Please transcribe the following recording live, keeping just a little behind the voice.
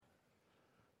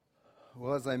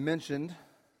Well, as I mentioned,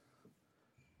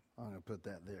 I'm going to put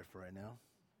that there for right now.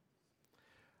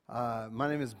 My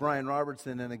name is Brian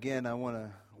Robertson, and again, I want to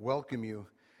welcome you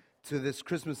to this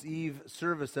Christmas Eve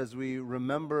service as we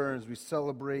remember, as we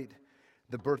celebrate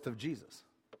the birth of Jesus.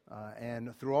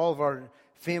 And through all of our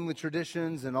family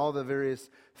traditions and all the various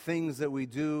things that we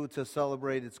do to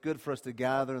celebrate, it's good for us to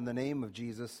gather in the name of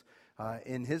Jesus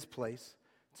in His place,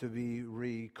 to be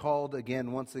recalled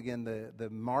again, once again, the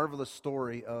marvelous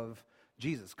story of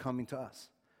Jesus coming to us.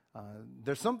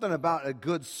 There's something about a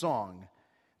good song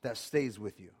that stays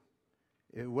with you.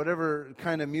 Whatever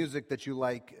kind of music that you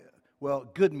like, well,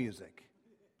 good music,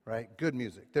 right? Good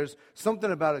music. There's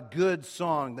something about a good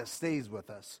song that stays with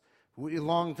us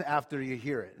long after you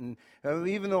hear it. And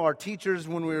even though our teachers,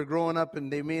 when we were growing up,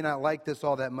 and they may not like this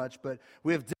all that much, but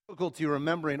we have difficulty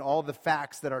remembering all the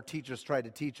facts that our teachers tried to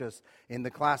teach us in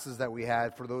the classes that we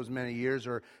had for those many years,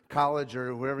 or college,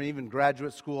 or wherever, even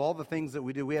graduate school, all the things that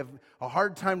we do. We have a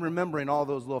hard time remembering all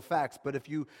those little facts. But if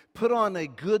you put on a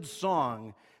good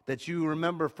song that you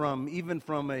remember from, even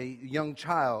from a young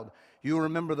child, you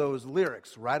remember those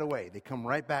lyrics right away. They come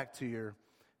right back to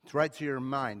your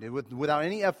mind. Without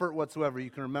any effort whatsoever, you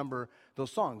can remember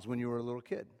those songs when you were a little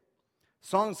kid.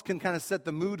 Songs can kind of set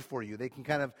the mood for you. They can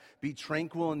kind of be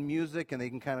tranquil in music, and they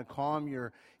can kind of calm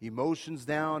your emotions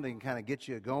down. They can kind of get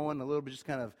you going a little bit, just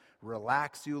kind of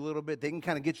relax you a little bit. They can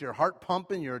kind of get your heart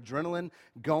pumping, your adrenaline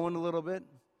going a little bit.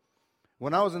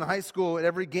 When I was in high school,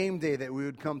 every game day that we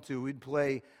would come to, we'd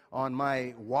play on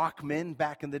my Walkman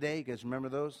back in the day. You guys remember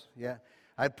those? Yeah.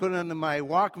 I'd put on my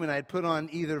Walkman, I'd put on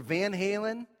either Van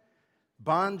Halen,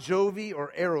 Bon Jovi,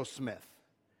 or Aerosmith.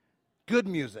 Good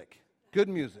music. Good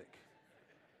music.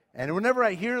 And whenever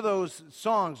I hear those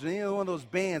songs, or any one of those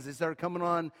bands, they start coming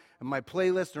on in my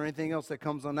playlist or anything else that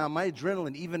comes on now, my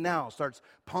adrenaline, even now, starts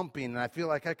pumping, and I feel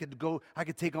like I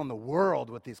could take on the world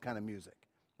with this kind of music.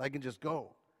 I can just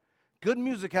go. Good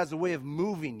music has a way of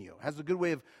moving you, has a good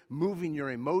way of moving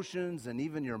your emotions and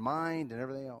even your mind and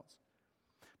everything else.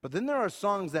 But then there are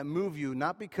songs that move you,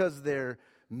 not because they're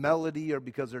melody or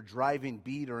because they're driving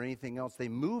beat or anything else. They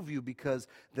move you because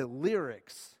the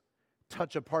lyrics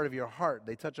touch a part of your heart.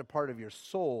 They touch a part of your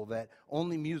soul that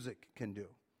only music can do.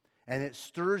 And it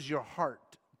stirs your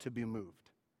heart to be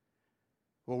moved.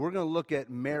 Well, we're going to look at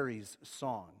Mary's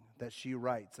song that she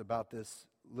writes about this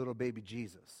little baby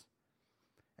Jesus.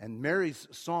 And Mary's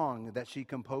song that she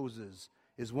composes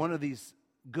is one of these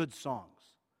good songs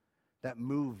that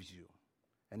moves you.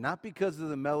 And not because of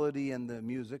the melody and the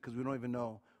music, because we don't even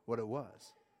know what it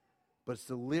was. But it's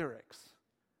the lyrics,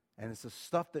 and it's the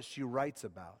stuff that she writes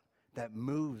about that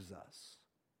moves us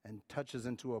and touches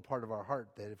into a part of our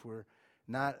heart that if we're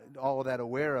not all that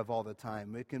aware of all the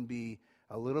time, it can be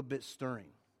a little bit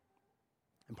stirring.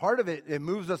 And part of it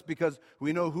moves us because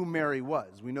we know who Mary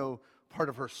was. We know part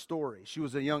of her story. She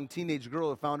was a young teenage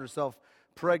girl who found herself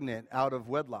pregnant out of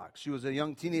wedlock. She was a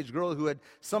young teenage girl who had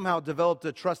somehow developed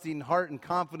a trusting heart and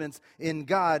confidence in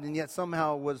God, and yet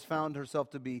somehow found herself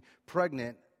to be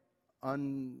pregnant,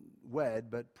 unwed,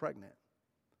 but pregnant.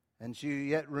 And she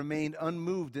yet remained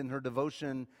unmoved in her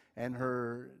devotion and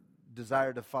her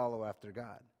desire to follow after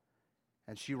God.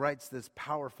 And she writes this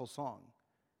powerful song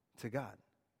to God.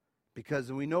 Because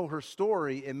when we know her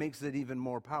story, it makes it even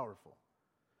more powerful.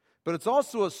 But it's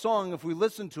also a song, if we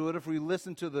listen to it, if we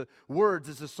listen to the words,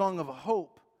 it's a song of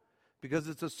hope. Because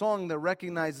it's a song that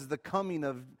recognizes the coming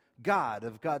of God,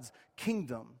 of God's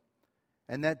kingdom.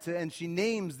 And she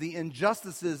names the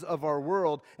injustices of our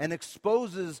world and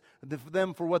exposes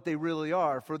them for what they really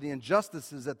are, for the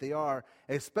injustices that they are,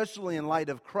 especially in light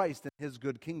of Christ and His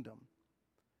good kingdom.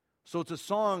 So it's a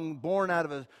song born out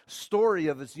of a story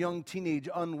of this young teenage,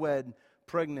 unwed,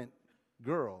 pregnant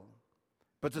girl.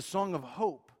 But it's a song of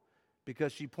hope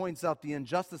because she points out the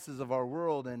injustices of our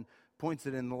world and points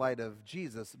it in the light of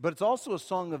Jesus. But it's also a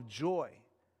song of joy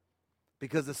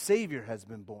because the Savior has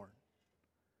been born.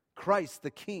 Christ, the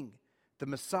King, the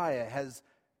Messiah, has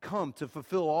come to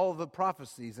fulfill all of the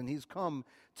prophecies, and He's come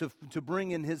to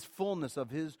bring in His fullness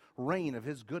of His reign, of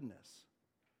His goodness.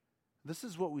 This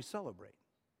is what we celebrate.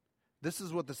 This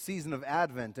is what the season of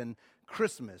Advent and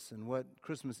Christmas and what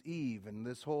Christmas Eve and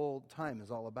this whole time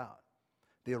is all about.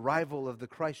 The arrival of the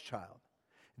Christ child,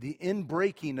 the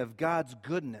inbreaking of God's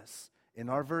goodness in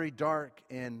our very dark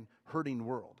and hurting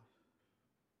world.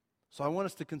 So I want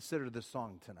us to consider this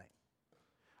song tonight.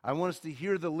 I want us to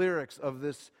hear the lyrics of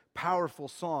this powerful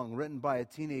song written by a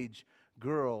teenage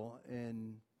girl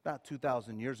in about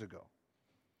 2,000 years ago.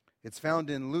 It's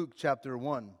found in Luke chapter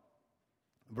 1,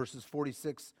 verses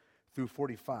 46 through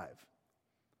 45.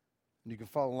 And you can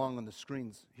follow along on the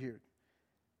screens here.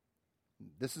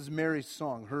 This is Mary's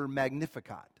song, her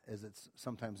Magnificat, as it's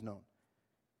sometimes known.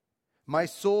 My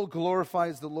soul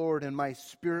glorifies the Lord, and my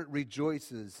spirit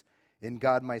rejoices in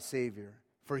God my Savior,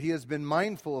 for he has been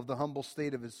mindful of the humble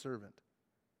state of his servant.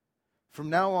 From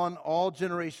now on, all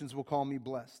generations will call me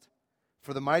blessed,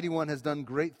 for the Mighty One has done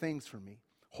great things for me.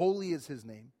 Holy is his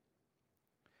name.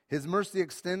 His mercy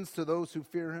extends to those who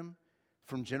fear him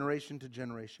from generation to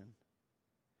generation.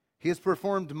 He has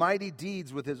performed mighty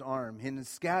deeds with his arm. He has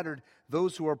scattered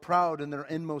those who are proud in their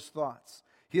inmost thoughts.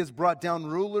 He has brought down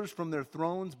rulers from their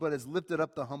thrones, but has lifted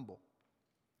up the humble.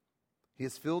 He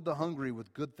has filled the hungry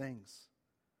with good things,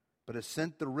 but has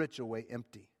sent the rich away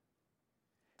empty.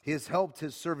 He has helped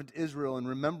his servant Israel in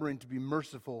remembering to be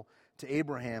merciful to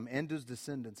Abraham and his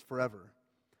descendants forever,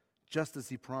 just as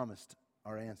he promised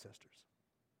our ancestors.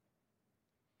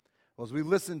 Well, as we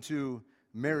listen to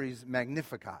Mary's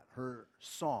Magnificat, her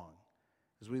song,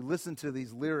 as we listen to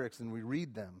these lyrics and we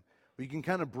read them, we can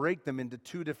kind of break them into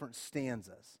two different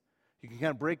stanzas. You can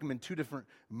kind of break them in two different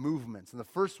movements. And the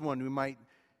first one we might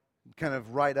kind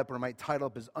of write up or might title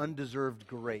up as Undeserved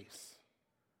Grace.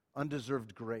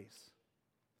 Undeserved grace.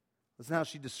 Listen how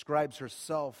she describes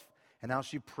herself and how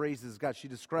she praises God. She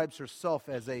describes herself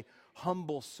as a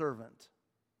humble servant.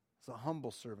 As a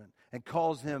humble servant. And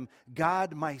calls him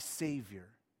God my Savior.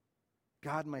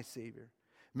 God my Savior.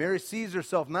 Mary sees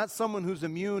herself not someone who's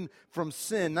immune from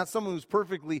sin, not someone who's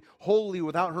perfectly holy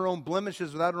without her own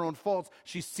blemishes, without her own faults.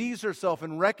 She sees herself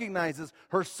and recognizes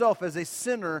herself as a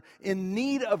sinner in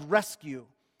need of rescue,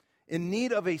 in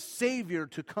need of a Savior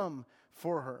to come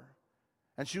for her.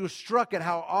 And she was struck at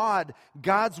how odd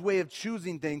God's way of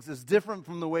choosing things is different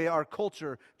from the way our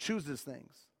culture chooses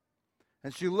things.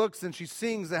 And she looks and she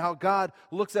sings at how God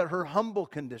looks at her humble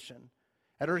condition,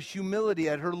 at her humility,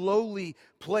 at her lowly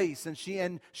place. And she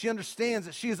understands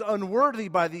that she is unworthy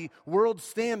by the world's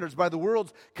standards, by the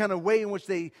world's kind of way in which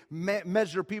they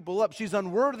measure people up. She's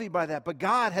unworthy by that, but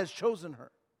God has chosen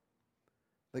her.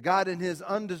 The God in his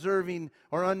undeserving,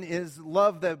 or his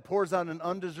love that pours out on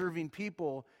undeserving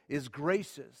people is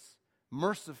gracious,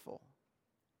 merciful.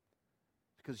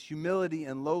 Because humility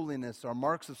and lowliness are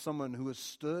marks of someone who has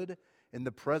stood in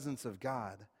the presence of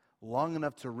God long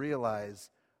enough to realize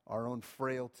our own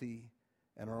frailty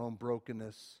and our own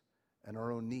brokenness and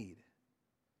our own need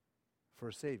for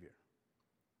a Savior.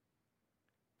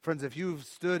 Friends, if you've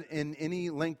stood in any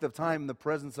length of time in the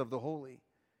presence of the holy,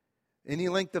 any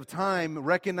length of time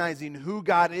recognizing who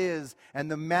God is and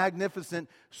the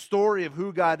magnificent story of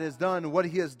who God has done and what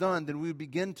he has done, then we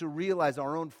begin to realize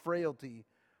our own frailty,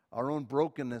 our own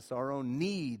brokenness, our own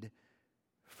need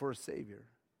for a Savior.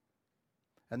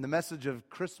 And the message of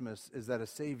Christmas is that a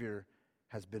Savior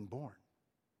has been born.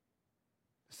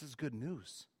 This is good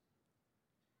news.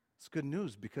 It's good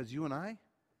news because you and I,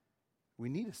 we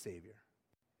need a Savior.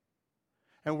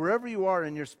 And wherever you are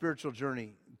in your spiritual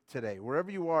journey today, wherever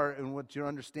you are in what you're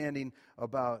understanding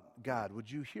about God,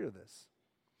 would you hear this?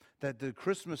 That the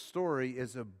Christmas story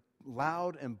is a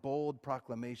loud and bold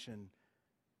proclamation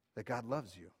that God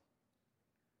loves you.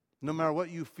 No matter what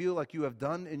you feel like you have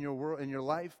done in your world, in your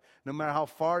life, no matter how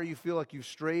far you feel like you've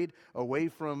strayed away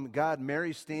from God,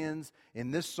 Mary stands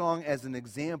in this song as an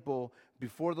example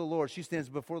before the Lord. She stands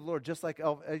before the Lord just like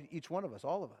each one of us,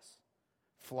 all of us.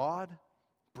 Flawed,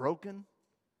 broken,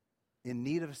 in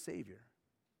need of a Savior.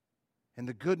 And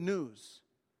the good news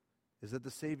is that the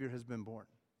Savior has been born.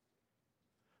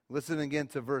 Listen again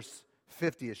to verse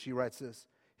 50 as she writes this.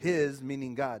 His,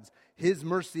 meaning God's, his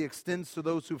mercy extends to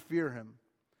those who fear him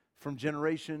from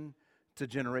generation to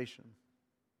generation.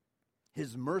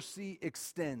 His mercy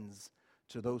extends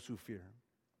to those who fear him.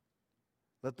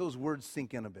 Let those words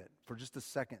sink in a bit for just a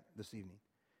second this evening.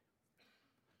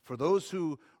 For those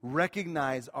who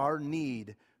recognize our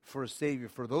need for a Savior,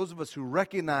 for those of us who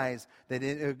recognize that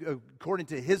according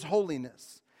to his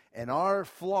holiness and our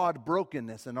flawed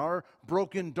brokenness and our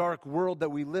broken, dark world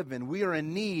that we live in, we are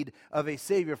in need of a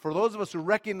Savior. For those of us who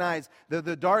recognize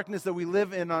the darkness that we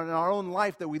live in our own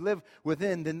life, that we live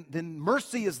within, then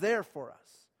mercy is there for us.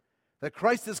 That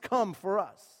Christ has come for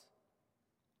us.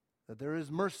 That there is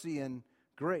mercy and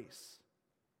grace.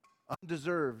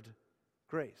 Undeserved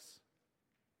grace.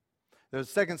 There's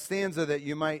a second stanza that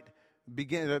you might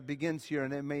begin, that begins here,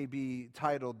 and it may be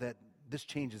titled that this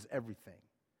changes everything.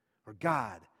 Or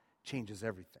God changes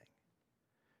everything.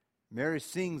 Mary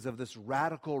sings of this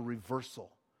radical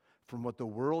reversal from what the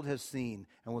world has seen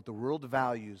and what the world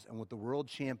values and what the world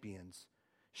champions,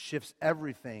 shifts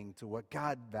everything to what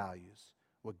God values,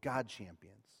 what God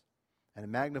champions. And it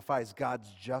magnifies God's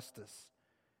justice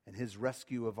and his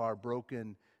rescue of our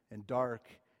broken and dark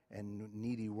and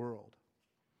needy world.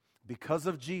 Because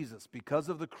of Jesus, because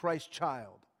of the Christ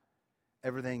child,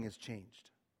 everything has changed.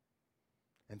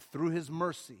 And through his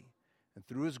mercy and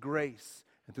through his grace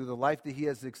and through the life that he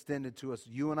has extended to us,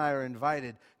 you and I are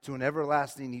invited to an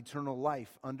everlasting, eternal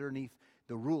life underneath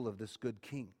the rule of this good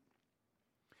king.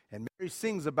 And Mary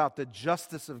sings about the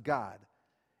justice of God.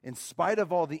 In spite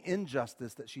of all the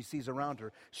injustice that she sees around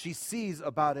her, she sees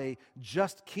about a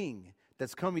just king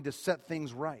that's coming to set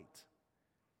things right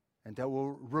and that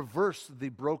will reverse the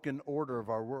broken order of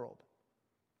our world.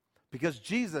 Because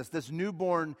Jesus, this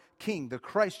newborn king, the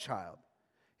Christ child,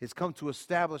 has come to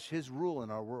establish his rule in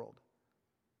our world.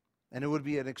 And it would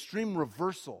be an extreme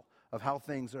reversal of how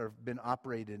things have been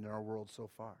operated in our world so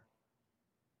far.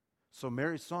 So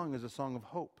Mary's song is a song of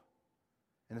hope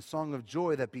and a song of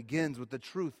joy that begins with the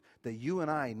truth that you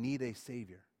and I need a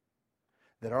Savior.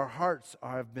 That our hearts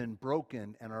have been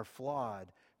broken and are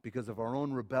flawed because of our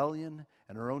own rebellion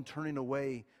and our own turning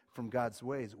away from God's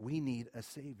ways. We need a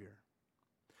Savior.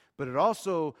 But it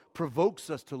also provokes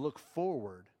us to look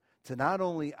forward to not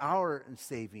only our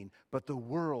saving, but the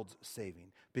world's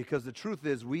saving. Because the truth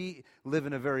is, we live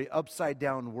in a very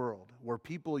upside-down world where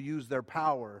people use their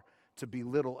power to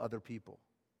belittle other people.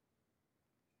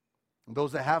 And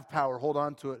those that have power hold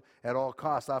on to it at all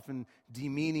costs, often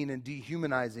demeaning and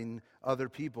dehumanizing other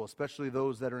people, especially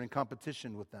those that are in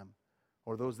competition with them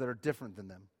or those that are different than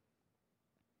them.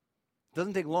 It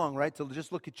doesn't take long, right, to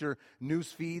just look at your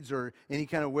news feeds or any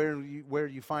kind of where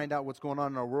you find out what's going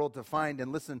on in our world to find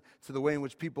and listen to the way in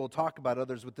which people talk about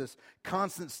others with this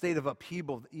constant state of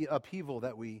upheaval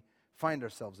that we find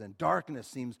ourselves in. Darkness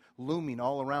seems looming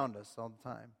all around us all the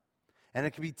time. And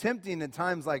it can be tempting in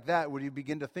times like that where you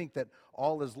begin to think that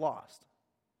all is lost,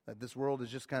 that this world is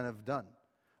just kind of done.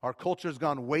 Our culture's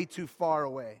gone way too far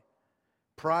away.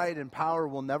 Pride and power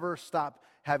will never stop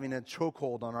having a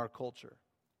chokehold on our culture.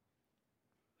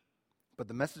 But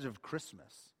the message of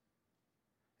Christmas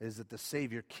is that the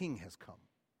Savior King has come.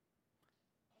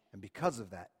 And because of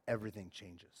that, everything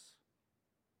changes.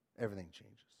 Everything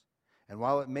changes. And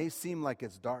while it may seem like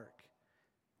it's dark,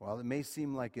 while it may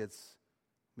seem like it's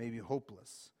maybe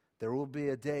hopeless, there will be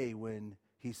a day when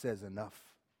he says enough.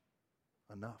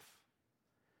 Enough.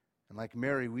 And like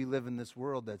Mary, we live in this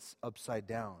world that's upside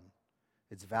down.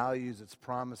 Its values, its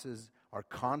promises are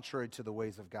contrary to the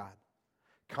ways of God.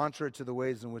 Contrary to the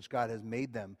ways in which God has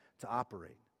made them to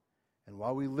operate. And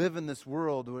while we live in this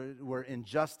world where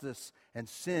injustice and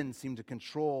sin seem to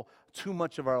control too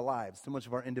much of our lives, too much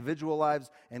of our individual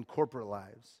lives and corporate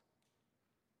lives,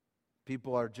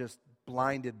 people are just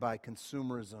blinded by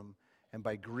consumerism and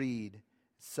by greed,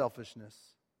 selfishness.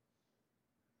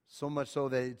 So much so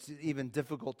that it's even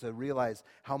difficult to realize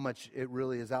how much it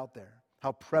really is out there,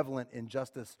 how prevalent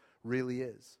injustice really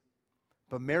is.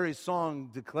 But Mary's song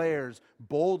declares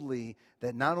boldly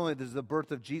that not only is the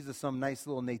birth of Jesus some nice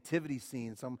little nativity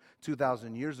scene some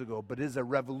 2,000 years ago, but it is a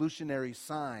revolutionary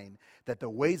sign that the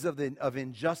ways of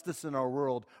injustice in our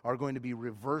world are going to be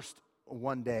reversed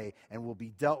one day and will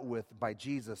be dealt with by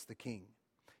Jesus the King.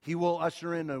 He will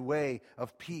usher in a way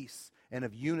of peace and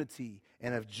of unity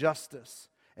and of justice.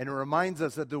 And it reminds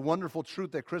us that the wonderful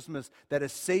truth at Christmas that a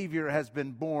Savior has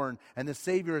been born, and the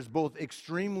Savior is both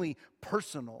extremely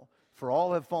personal, for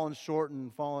all have fallen short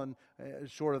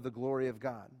of the glory of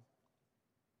God.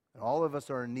 And all of us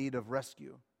are in need of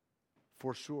rescue,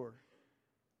 for sure.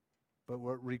 But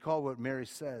recall what Mary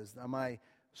says, my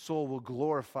soul will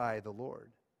glorify the Lord.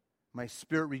 My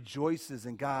spirit rejoices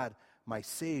in God, my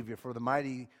Savior, for the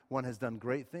mighty one has done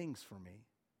great things for me.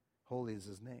 Holy is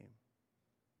his name.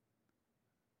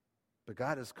 But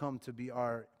God has come to be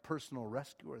our personal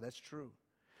rescuer. That's true.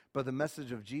 But the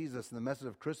message of Jesus and the message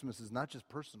of Christmas is not just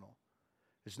personal.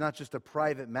 It's not just a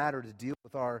private matter to deal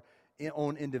with our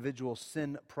own individual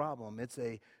sin problem. It's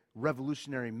a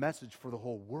revolutionary message for the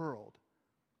whole world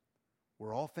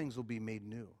where all things will be made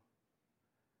new.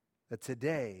 That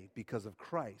today, because of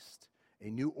Christ,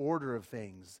 a new order of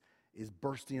things is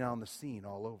bursting on the scene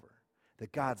all over.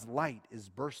 That God's light is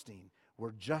bursting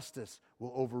where justice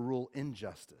will overrule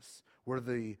injustice, where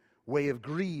the way of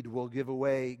greed will give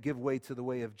way to the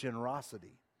way of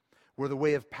generosity, where the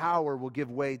way of power will give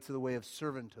way to the way of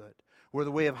servanthood, where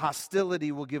the way of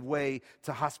hostility will give way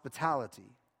to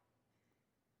hospitality.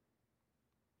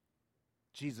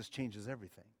 Jesus changes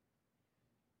everything.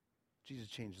 Jesus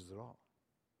changes it all.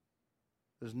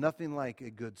 There's nothing like a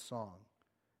good song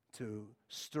to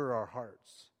stir our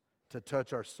hearts, to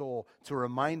touch our soul, to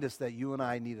remind us that you and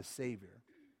I need a Savior.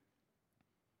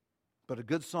 But a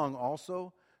good song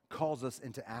also calls us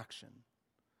into action,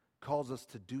 calls us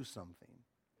to do something,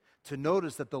 to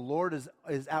notice that the Lord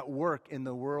is at work in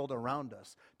the world around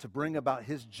us, to bring about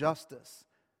his justice,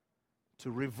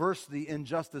 to reverse the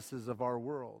injustices of our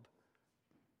world.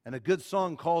 And a good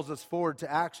song calls us forward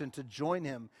to action to join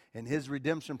him in his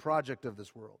redemption project of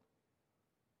this world.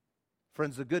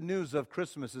 Friends, the good news of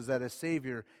Christmas is that a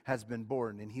Savior has been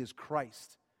born, and he is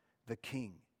Christ, the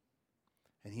King.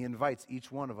 And he invites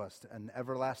each one of us to an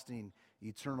everlasting,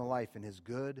 eternal life in his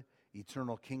good,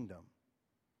 eternal kingdom.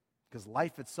 Because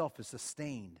life itself is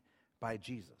sustained by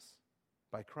Jesus,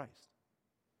 by Christ.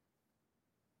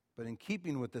 But in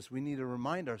keeping with this, we need to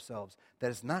remind ourselves that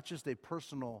it's not just a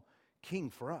personal king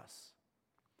for us,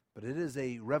 but it is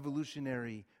a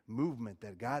revolutionary movement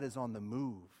that God is on the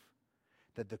move,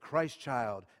 that the Christ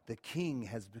child, the king,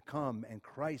 has become, and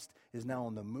Christ is now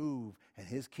on the move, and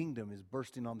his kingdom is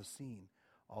bursting on the scene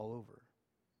all over.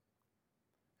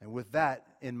 And with that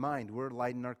in mind, we're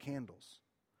lighting our candles.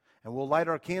 And we'll light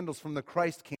our candles from the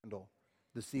Christ candle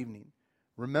this evening,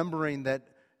 remembering that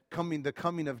the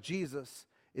coming of Jesus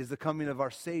is the coming of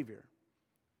our Savior,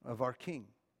 of our King.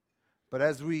 But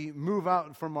as we move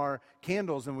out from our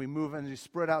candles and we move and we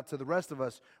spread out to the rest of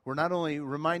us, we're not only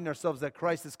reminding ourselves that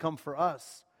Christ has come for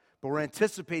us, but we're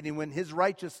anticipating when his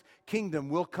righteous kingdom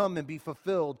will come and be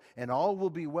fulfilled, and all will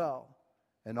be well,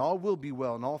 and all will be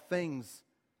well, and all things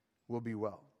will be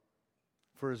well.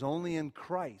 For it is only in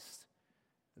Christ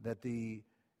that the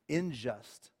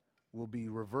unjust will be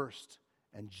reversed,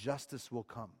 and justice will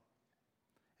come,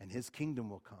 and his kingdom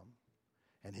will come,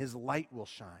 and his light will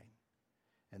shine.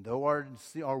 And though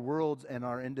our worlds and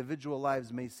our individual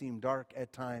lives may seem dark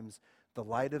at times, the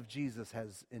light of Jesus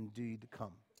has indeed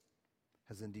come.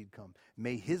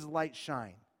 May his light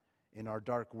shine in our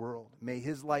dark world. May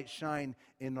his light shine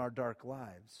in our dark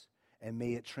lives. And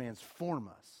may it transform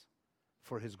us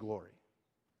for his glory.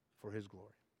 For his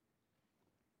glory.